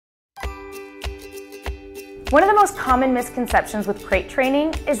One of the most common misconceptions with crate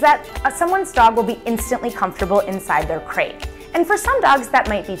training is that someone's dog will be instantly comfortable inside their crate. And for some dogs, that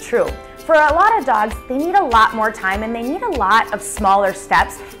might be true. For a lot of dogs, they need a lot more time and they need a lot of smaller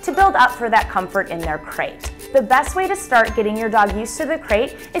steps to build up for that comfort in their crate. The best way to start getting your dog used to the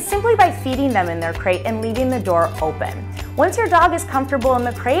crate is simply by feeding them in their crate and leaving the door open. Once your dog is comfortable in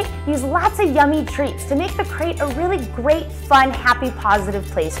the crate, use lots of yummy treats to make the crate a really great, fun, happy, positive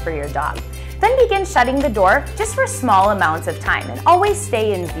place for your dog. Then begin shutting the door just for small amounts of time and always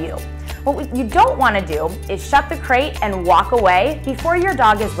stay in view. What you don't want to do is shut the crate and walk away before your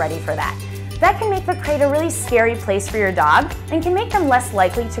dog is ready for that. That can make the crate a really scary place for your dog and can make them less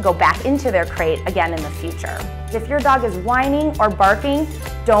likely to go back into their crate again in the future. If your dog is whining or barking,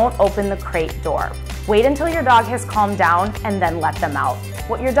 don't open the crate door. Wait until your dog has calmed down and then let them out.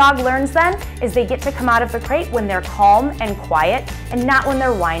 What your dog learns then is they get to come out of the crate when they're calm and quiet and not when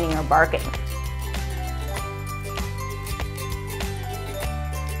they're whining or barking.